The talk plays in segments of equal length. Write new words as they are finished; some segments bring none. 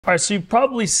All right, so you've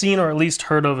probably seen or at least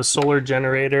heard of a solar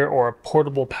generator or a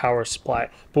portable power supply.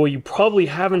 But what you probably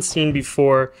haven't seen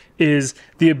before is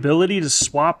the ability to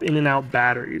swap in and out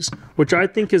batteries, which I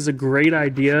think is a great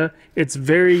idea. It's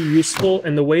very useful,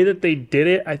 and the way that they did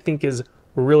it, I think, is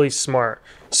really smart.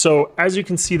 So as you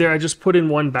can see there, I just put in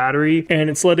one battery and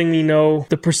it's letting me know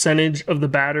the percentage of the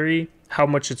battery, how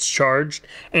much it's charged,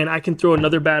 and I can throw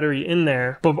another battery in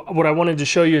there. But what I wanted to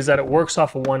show you is that it works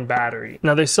off of one battery.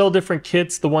 Now they sell different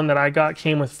kits. The one that I got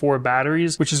came with 4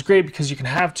 batteries, which is great because you can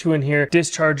have 2 in here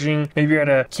discharging. Maybe you're at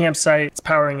a campsite, it's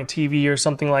powering a TV or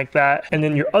something like that. And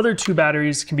then your other 2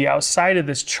 batteries can be outside of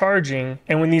this charging.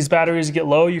 And when these batteries get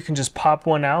low, you can just pop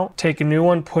one out, take a new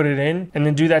one, put it in, and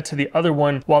then do that to the other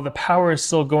one while the power is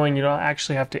still going. You don't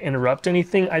actually have to interrupt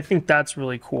anything. I think that's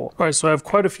really cool. All right, so I have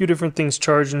quite a few different things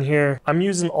charged in here. I'm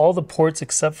using all the ports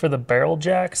except for the barrel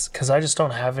jacks because I just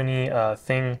don't have any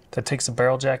thing that takes a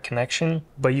barrel jack connection.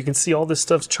 But you can see all this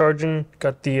stuff's charging.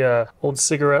 Got the old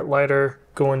cigarette lighter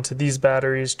going to these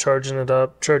batteries, charging it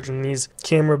up, charging these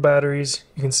camera batteries.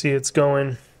 You can see it's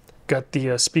going. Got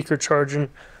the speaker charging,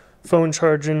 phone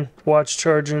charging, watch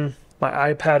charging.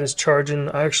 My iPad is charging.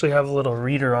 I actually have a little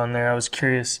reader on there. I was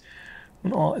curious.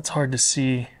 Well, it's hard to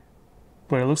see,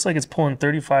 but it looks like it's pulling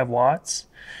 35 watts.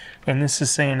 And this is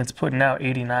saying it's putting out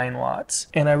 89 watts.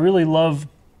 And I really love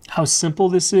how simple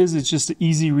this is. It's just an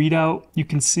easy readout. You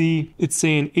can see it's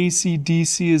saying AC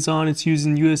DC is on. It's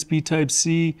using USB type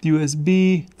C,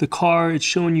 USB. The car, it's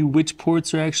showing you which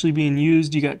ports are actually being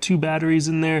used. You got 2 batteries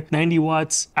in there, 90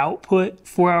 watts output,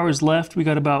 4 hours left. We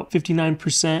got about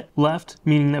 59% left,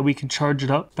 meaning that we can charge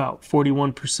it up about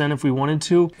 41% if we wanted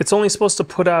to. It's only supposed to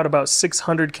put out about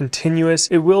 600 continuous.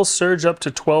 It will surge up to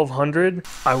 1200.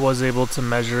 I was able to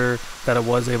measure that it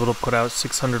was able to put out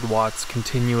 600 watts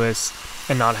continuous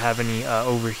and not have any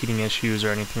overheating issues or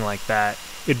anything like that.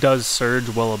 It does surge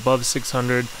well above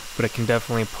 600, but it can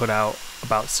definitely put out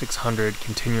about 600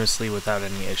 continuously without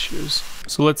any issues.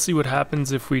 So let's see what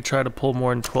happens if we try to pull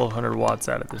more than 1200 watts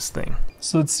out of this thing.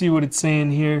 So let's see what it's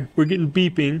saying here. We're getting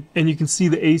beeping and you can see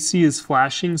the AC is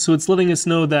flashing. So it's letting us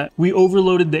know that we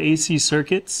overloaded the AC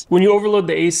circuits. When you overload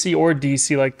the AC or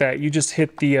DC like that, you just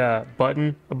hit the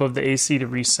button above the AC to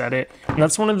reset it. And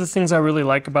that's one of the things I really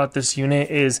like about this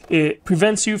unit is it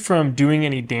prevents you from doing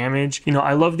any damage. You know,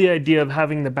 I love the idea of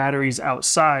having the batteries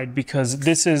outside because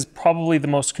this is probably the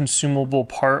most consumable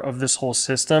part of this whole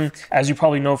system. As you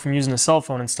probably know from using a cell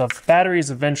phone and stuff,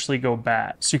 batteries eventually go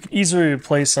bad. So you can easily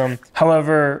replace them.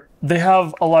 However, they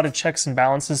have a lot of checks and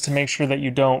balances to make sure that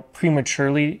you don't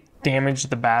prematurely damage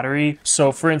the battery.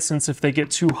 So for instance, if they get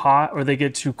too hot or they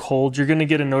get too cold, you're going to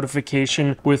get a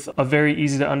notification with a very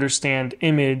easy to understand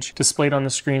image displayed on the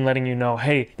screen letting you know,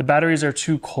 hey, the batteries are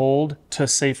too cold to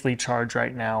safely charge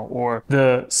right now, or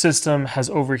the system has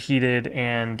overheated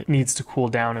and needs to cool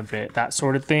down a bit, that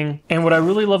sort of thing. And what I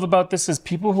really love about this is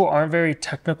people who aren't very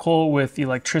technical with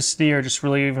electricity or just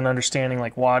really even understanding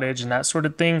like wattage and that sort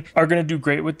of thing are going to do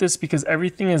great with this because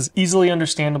everything is easily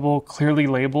understandable, clearly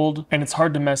labeled, and it's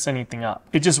hard to mess anything up.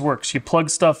 It just works. You plug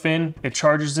stuff in, it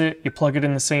charges it, you plug it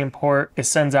in the same port, it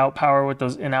sends out power with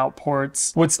those in-out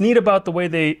ports. What's neat about the way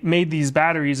they made these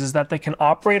batteries is that they can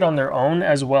operate on their own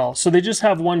as well. So they just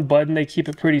have one button, they keep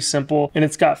it pretty simple, and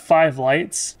it's got 5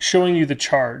 lights showing you the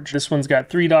charge. This one's got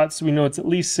 3 dots, so we know it's at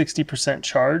least 60%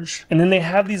 charged. And then they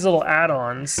have these little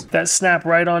add-ons that snap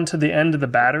right onto the end of the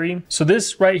battery. So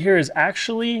this right here is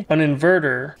actually an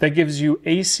inverter that gives you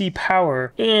AC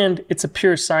power, and it's a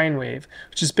pure sine wave,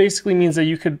 which is basically means that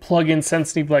you could plug in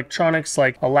sensitive electronics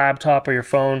like a laptop or your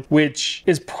phone, which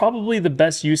is probably the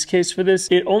best use case for this.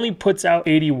 It only puts out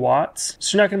 80 watts,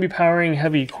 so you're not going to be powering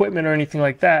heavy equipment or anything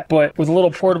like that. But with a little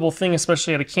portable thing,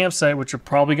 especially at a campsite, which you're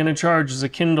probably going to charge as a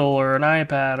Kindle or an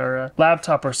iPad or a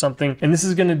laptop or something, and this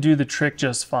is going to do the trick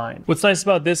just fine. What's nice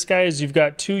about this guy is you've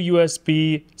got 2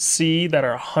 USB-C that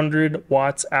are 100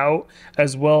 watts out,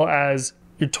 as well as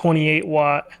your 28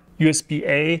 watt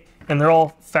USB-A, and they're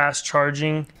all fast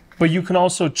charging. But you can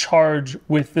also charge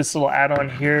with this little add-on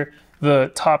here.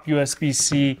 The top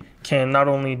USB-C can not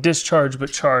only discharge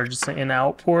but charge. It's an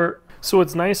in-out port. So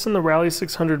what's nice in the Rallye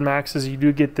 600 Max is you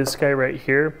do get this guy right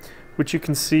here, which you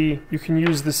can see you can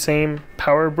use the same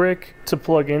power brick to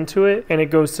plug into it, and it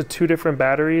goes to 2 different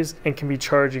batteries and can be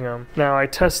charging them. Now I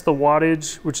test the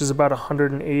wattage, which is about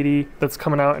 180 that's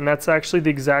coming out, and that's actually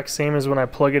the exact same as when I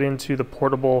plug it into the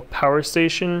portable power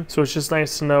station. So it's just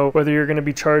nice to know whether you're going to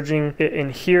be charging it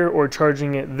in here or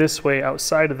charging it this way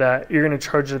outside of that, you're going to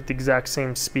charge it at the exact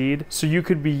same speed. So you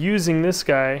could be using this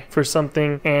guy for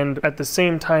something and at the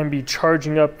same time be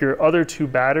charging up your other 2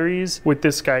 batteries with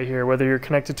this guy here, whether you're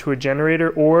connected to a generator,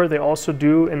 or they also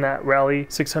do in that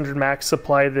Rallye 600 Max back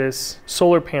supply this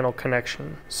solar panel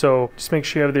connection. So just make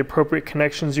sure you have the appropriate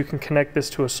connections. You can connect this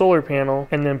to a solar panel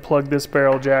and then plug this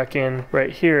barrel jack in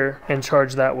right here and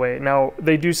charge that way. Now,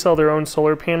 they do sell their own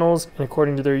solar panels, and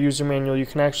according to their user manual, you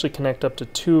can actually connect up to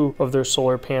 2 of their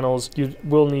solar panels. You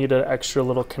will need an extra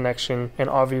little connection, and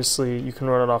obviously you can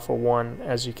run it off of 1,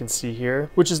 as you can see here,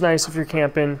 which is nice if you're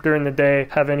camping during the day,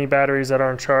 have any batteries that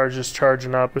aren't charged, just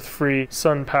charging up with free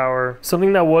sun power.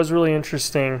 Something that was really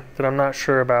interesting that I'm not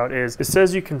sure about is it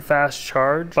says you can fast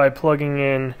charge by plugging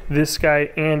in this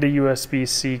guy and a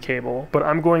USB-C cable, but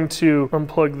I'm going to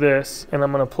unplug this and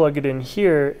I'm going to plug it in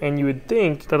here, and you would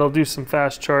think that I'll do some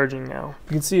fast charging now.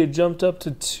 You can see it jumped up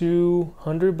to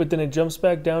 200, but then it jumps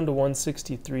back down to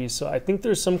 163. So I think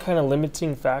there's some kind of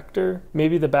limiting factor.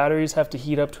 Maybe the batteries have to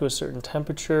heat up to a certain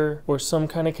temperature or some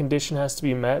kind of condition has to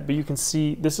be met, but you can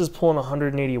see this is pulling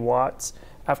 180 watts.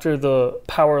 After the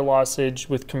power lossage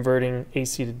with converting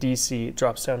AC to DC, it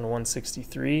drops down to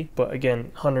 163. But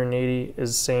again, 180 is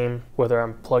the same whether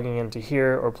I'm plugging into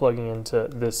here or plugging into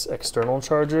this external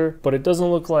charger. But it doesn't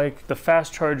look like the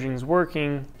fast charging is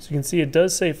working. So you can see it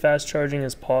does say fast charging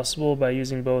is possible by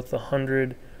using both the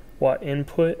 100-watt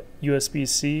input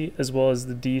USB-C as well as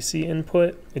the DC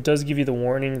input. It does give you the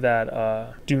warning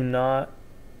that do not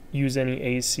use any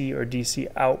AC or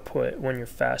DC output when you're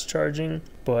fast charging,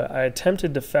 but I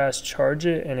attempted to fast charge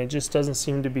it and it just doesn't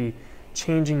seem to be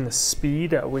changing the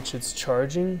speed at which it's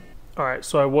charging. All right,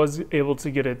 so I was able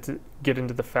to get it to get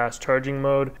into the fast charging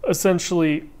mode.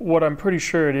 Essentially, what I'm pretty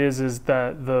sure it is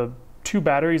that the 2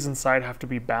 batteries inside have to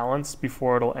be balanced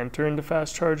before it'll enter into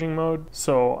fast charging mode.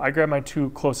 So I grabbed my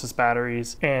 2 closest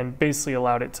batteries and basically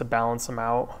allowed it to balance them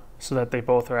out so that they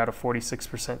both are at a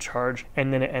 46% charge,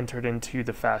 and then it entered into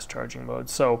the fast charging mode.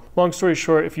 So long story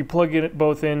short, if you plug it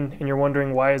both in and you're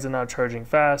wondering why is it not charging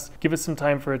fast, give it some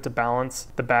time for it to balance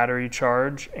the battery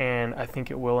charge, and I think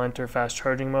it will enter fast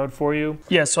charging mode for you.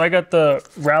 Yeah, so I got the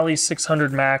Rallye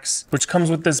 600 Max, which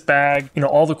comes with this bag, you know,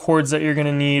 all the cords that you're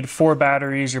gonna need, 4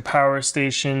 batteries, your power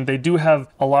station. They do have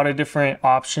a lot of different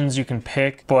options you can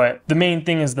pick, but the main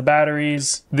thing is the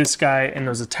batteries, this guy, and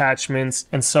those attachments.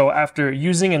 And so after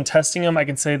using and testing them, I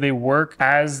can say they work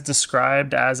as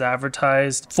described, as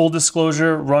advertised. Full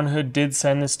disclosure, Runhood did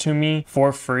send this to me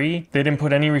for free. They didn't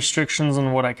put any restrictions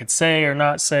on what I could say or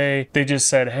not say. They just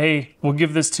said, hey, we'll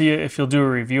give this to you if you'll do a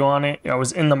review on it. I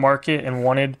was in the market and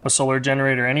wanted a solar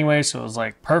generator anyway, so it was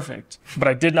like perfect. But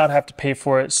I did not have to pay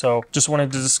for it, so just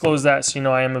wanted to disclose that so you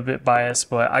know I am a bit biased,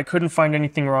 but I couldn't find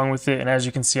anything wrong with it. And as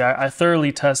you can see, I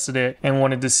thoroughly tested it and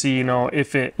wanted to see, you know,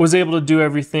 if it was able to do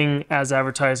everything as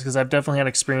advertised, because I've definitely had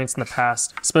experience in the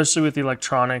past, especially with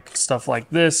electronic stuff like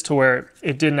this, to where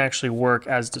it didn't actually work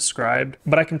as described.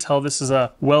 But I can tell this is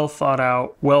a well thought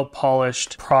out, well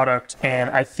polished product, and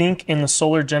I think in the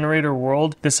solar generator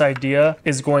world, this idea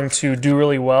is going to do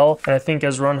really well. And I think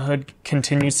as Runhood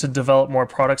continues to develop more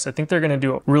products, I think they're going to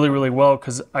do really, really well,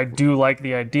 because I do like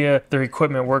the idea. Their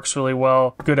equipment works really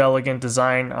well, good elegant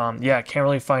design. Yeah, I can't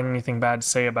really find anything bad to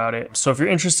say about it. So if you're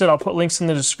interested, I'll put links in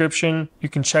the description. You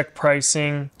can check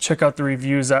pricing, check out the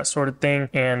reviews, that sort of thing.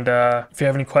 And if you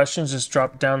have any questions, just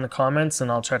drop down in the comments and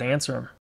I'll try to answer them.